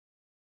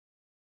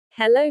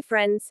Hello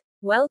friends,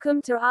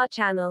 welcome to our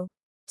channel.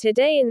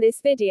 Today in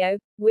this video,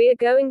 we are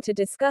going to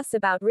discuss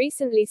about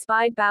recently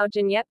spied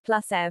Baojun Yep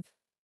Plus EV.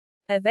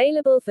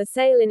 Available for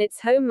sale in its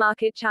home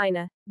market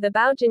China, the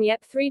Baojun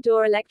Yep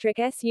 3-door electric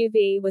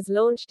SUV was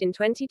launched in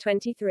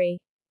 2023.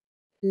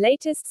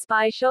 Latest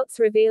spy shots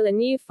reveal a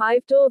new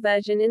 5-door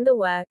version in the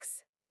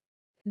works.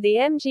 The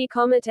MG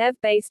Comet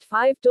EV-based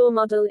 5-door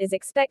model is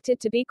expected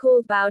to be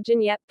called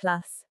Baojun Yep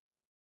Plus.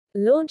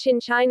 Launch in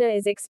China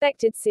is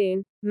expected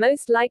soon,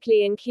 most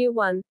likely in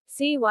Q1,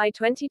 CY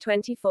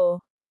 2024.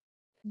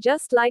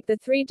 Just like the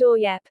 3-door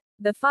Yep,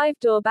 the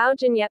 5-door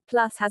Baojun Yep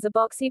Plus has a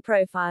boxy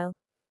profile.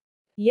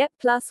 Yep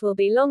Plus will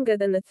be longer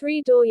than the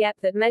 3-door Yep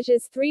that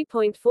measures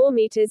 3.4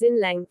 meters in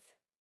length.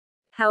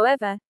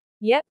 However,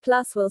 Yep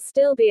Plus will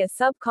still be a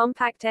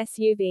subcompact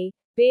SUV,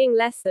 being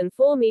less than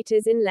 4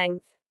 meters in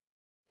length.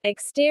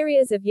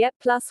 Exteriors of Yep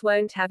Plus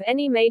won't have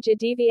any major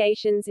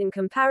deviations in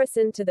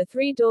comparison to the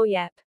 3-door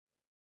Yep.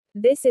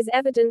 This is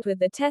evident with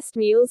the test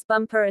mule's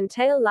bumper and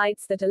tail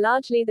lights that are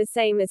largely the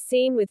same as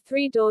seen with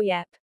 3-door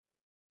Yep.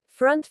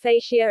 Front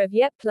fascia of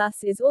Yep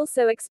Plus is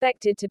also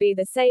expected to be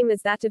the same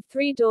as that of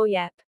 3-door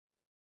Yep.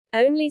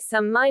 Only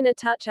some minor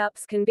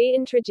touch-ups can be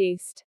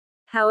introduced.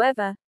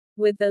 However,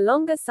 with the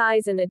longer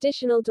size and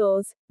additional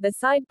doors, the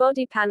side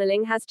body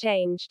paneling has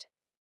changed.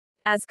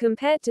 As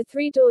compared to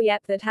 3-door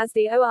Yep that has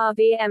the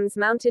ORVMs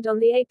mounted on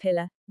the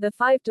A-pillar, the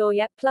 5-door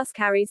Yep Plus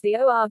carries the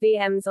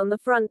ORVMs on the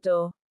front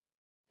door.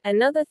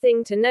 Another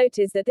thing to note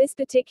is that this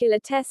particular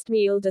test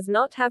mule does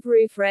not have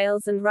roof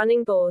rails and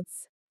running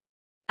boards.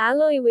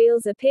 Alloy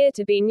wheels appear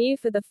to be new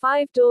for the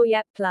 5-door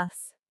Yep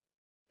Plus.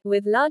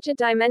 With larger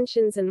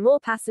dimensions and more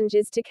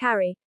passengers to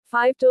carry,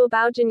 5-door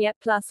Baojun Yep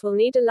Plus will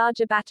need a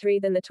larger battery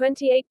than the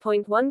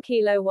 28.1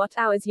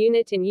 kWh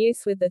unit in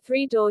use with the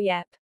 3-door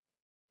Yep.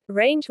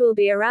 Range will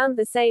be around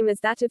the same as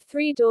that of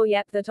 3-door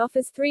Yep that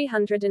offers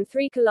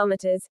 303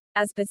 km,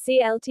 as per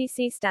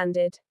CLTC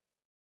standard.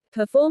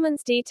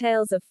 Performance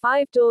details of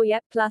 5-door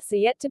Yep Plus are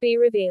yet to be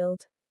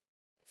revealed.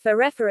 For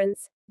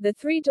reference, the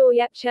 3-door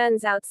Yep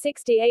churns out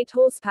 68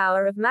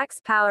 horsepower of max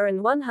power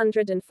and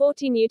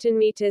 140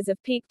 Nm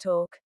of peak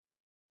torque.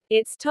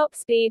 Its top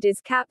speed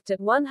is capped at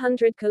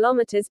 100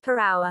 km per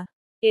hour.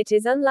 It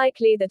is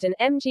unlikely that an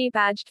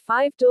MG-badged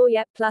 5-door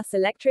Yep Plus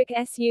electric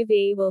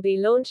SUV will be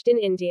launched in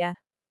India.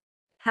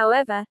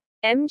 However,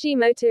 MG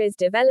Motor is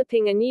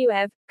developing a new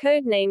EV,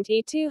 codenamed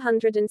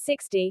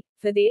E260,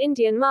 for the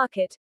Indian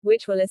market,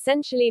 which will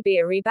essentially be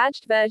a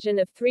rebadged version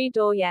of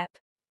 3-door Yep.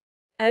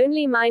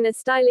 Only minor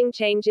styling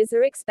changes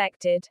are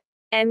expected.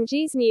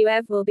 MG's new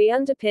EV will be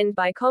underpinned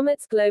by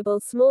Comet's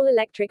global small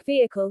electric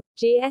vehicle,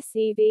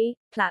 GSEV,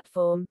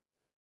 platform.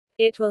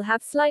 It will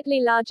have slightly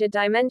larger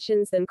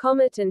dimensions than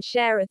Comet and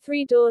share a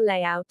 3-door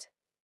layout.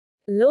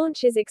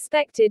 Launch is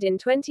expected in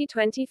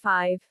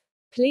 2025.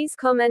 Please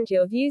comment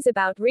your views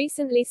about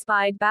recently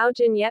spied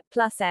Baojun Yep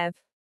Plus EV.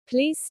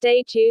 Please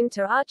stay tuned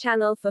to our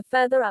channel for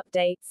further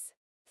updates.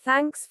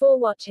 Thanks for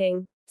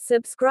watching.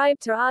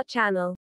 Subscribe to our channel.